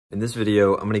In this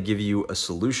video, I'm going to give you a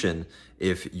solution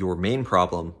if your main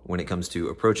problem when it comes to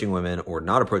approaching women or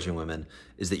not approaching women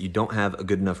is that you don't have a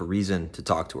good enough reason to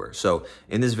talk to her. So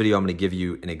in this video, I'm going to give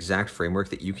you an exact framework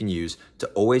that you can use to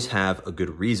always have a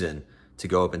good reason to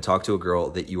go up and talk to a girl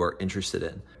that you are interested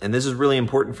in. And this is really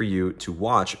important for you to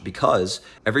watch because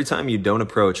every time you don't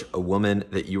approach a woman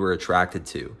that you are attracted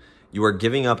to, you are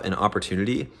giving up an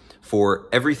opportunity for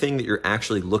everything that you're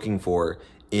actually looking for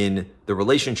in the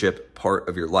relationship part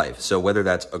of your life. So whether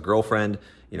that's a girlfriend,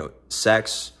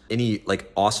 sex, any like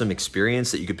awesome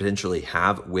experience that you could potentially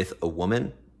have with a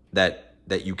woman that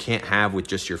you can't have with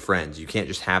just your friends. You can't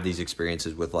just have these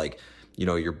experiences with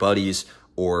your buddies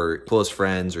or close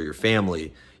friends or your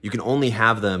family. You can only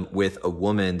have them with a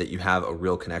woman that you have a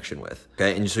real connection with,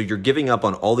 okay? And so you're giving up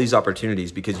on all these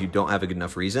opportunities because you don't have a good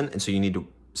enough reason. And so you need to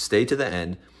stay to the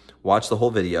end, watch the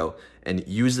whole video, and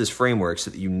use this framework so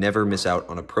that you never miss out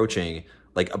on approaching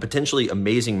like a potentially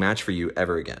amazing match for you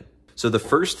ever again. So the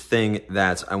first thing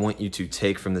that I want you to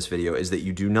take from this video is that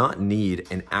you do not need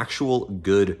an actual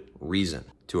good reason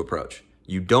to approach.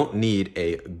 You don't need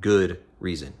a good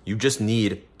reason. You just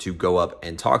need to go up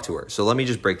and talk to her. So let me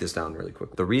just break this down really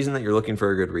quick. The reason that you're looking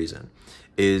for a good reason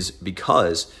is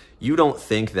because you don't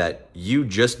think that you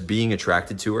just being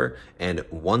attracted to her and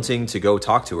wanting to go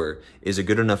talk to her is a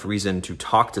good enough reason to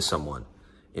talk to someone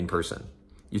in person.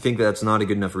 You think that that's not a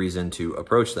good enough reason to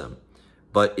approach them,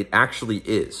 but it actually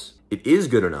is. It is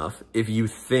good enough if you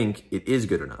think it is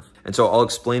good enough. And so I'll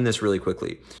explain this really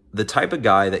quickly. The type of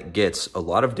guy that gets a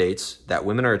lot of dates, that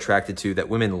women are attracted to, that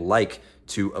women like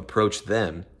to approach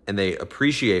them, and they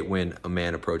appreciate when a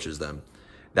man approaches them,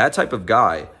 that type of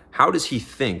guy, how does he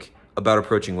think about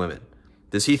approaching women?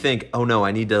 Does he think, oh no,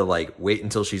 I need to wait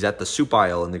until she's at the soup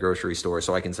aisle in the grocery store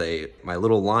so I can say my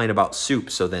little line about soup,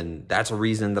 so then that's a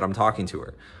reason that I'm talking to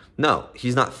her? No,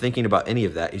 he's not thinking about any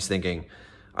of that. He's thinking,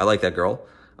 I like that girl.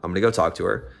 I'm gonna go talk to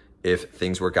her. If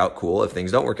things work out, cool. If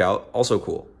things don't work out, also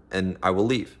cool. And I will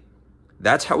leave.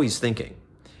 That's how he's thinking.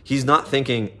 He's not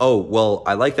thinking, oh, well,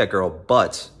 I like that girl,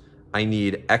 but I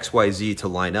need XYZ to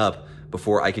line up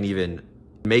before I can even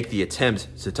make the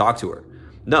attempt to talk to her.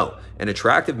 No, an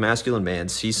attractive masculine man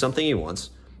sees something he wants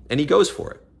and he goes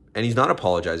for it. And he's not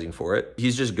apologizing for it.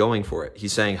 He's just going for it.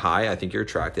 He's saying, hi, I think you're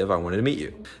attractive. I wanted to meet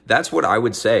you. That's what I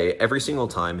would say every single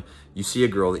time you see a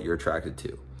girl that you're attracted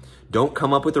to. Don't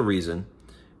come up with a reason.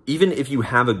 Even if you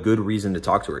have a good reason to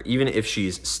talk to her, even if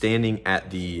she's standing at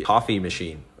the coffee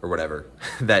machine or whatever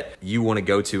that you want to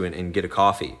go to and get a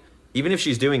coffee, even if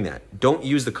she's doing that, don't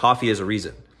use the coffee as a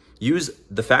reason. Use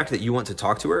the fact that you want to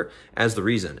talk to her as the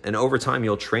reason. And over time,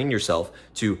 you'll train yourself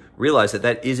to realize that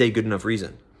that is a good enough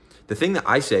reason. The thing that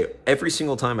I say every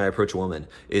single time I approach a woman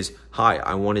is, hi,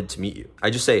 I wanted to meet you.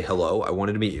 I just say, hello, I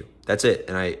wanted to meet you. That's it.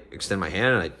 And I extend my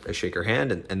hand and I shake her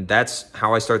hand, and that's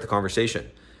how I start the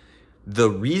conversation. The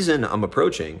reason I'm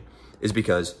approaching is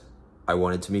because I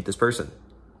wanted to meet this person.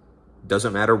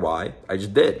 Doesn't matter why, I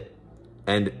just did.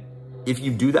 And if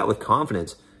you do that with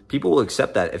confidence, people will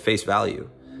accept that at face value.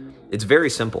 It's very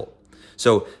simple.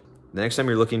 So the next time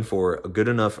you're looking for a good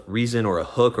enough reason or a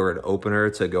hook or an opener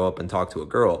to go up and talk to a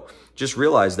girl, just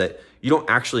realize that you don't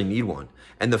actually need one.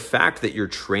 And the fact that you're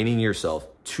training yourself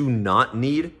to not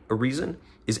need a reason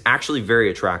is actually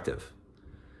very attractive.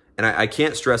 And I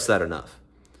can't stress that enough.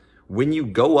 When you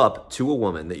go up to a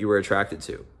woman that you are attracted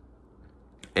to,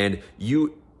 and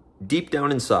you deep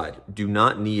down inside do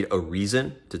not need a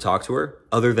reason to talk to her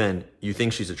other than you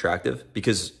think she's attractive,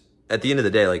 because at the end of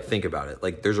the day, think about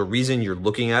it. There's a reason you're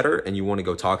looking at her and you want to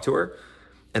go talk to her,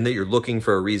 and that you're looking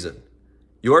for a reason.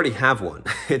 You already have one.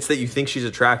 It's that you think she's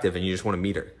attractive and you just want to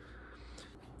meet her.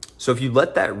 So if you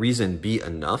let that reason be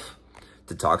enough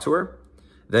to talk to her,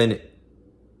 then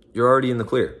you're already in the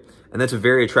clear. And that's a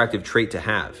very attractive trait to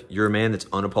have. You're a man that's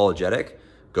unapologetic,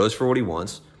 goes for what he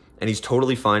wants, and he's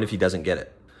totally fine if he doesn't get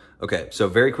it. Okay, so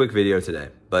very quick video today,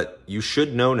 but you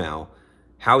should know now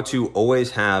how to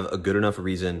always have a good enough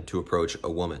reason to approach a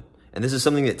woman. And this is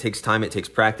something that takes time, it takes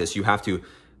practice. You have to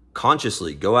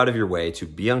consciously go out of your way to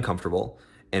be uncomfortable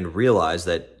and realize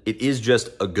that it is just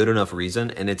a good enough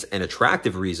reason, and it's an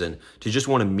attractive reason to just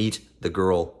want to meet the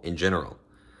girl in general.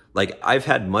 I've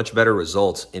had much better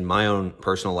results in my own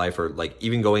personal life, or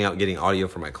even going out and getting audio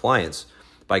for my clients,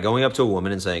 by going up to a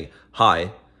woman and saying,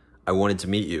 hi, I wanted to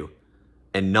meet you,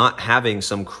 and not having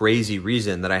some crazy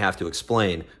reason that I have to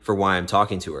explain for why I'm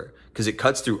talking to her. Because it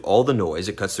cuts through all the noise,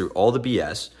 it cuts through all the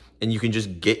BS, and you can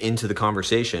just get into the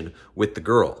conversation with the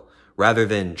girl, rather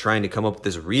than trying to come up with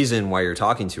this reason why you're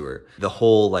talking to her. The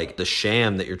whole, the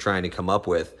sham that you're trying to come up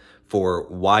with for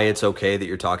why it's okay that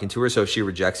you're talking to her. So if she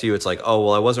rejects you, it's oh,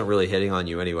 well, I wasn't really hitting on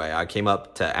you anyway. I came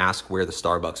up to ask where the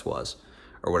Starbucks was,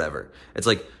 or whatever. It's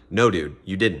like, no, dude,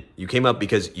 you didn't. You came up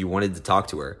because you wanted to talk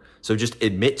to her. So just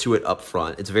admit to it up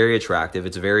front. It's very attractive.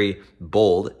 It's very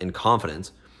bold and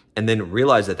confident. And then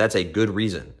realize that that's a good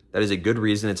reason. That is a good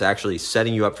reason. It's actually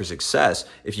setting you up for success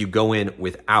if you go in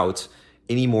without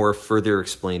any more further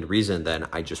explained reason than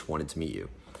I just wanted to meet you.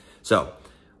 So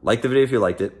like the video if you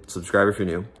liked it, subscribe if you're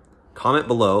new, comment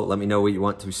below, let me know what you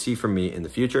want to see from me in the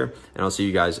future, and I'll see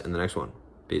you guys in the next one.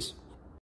 Peace.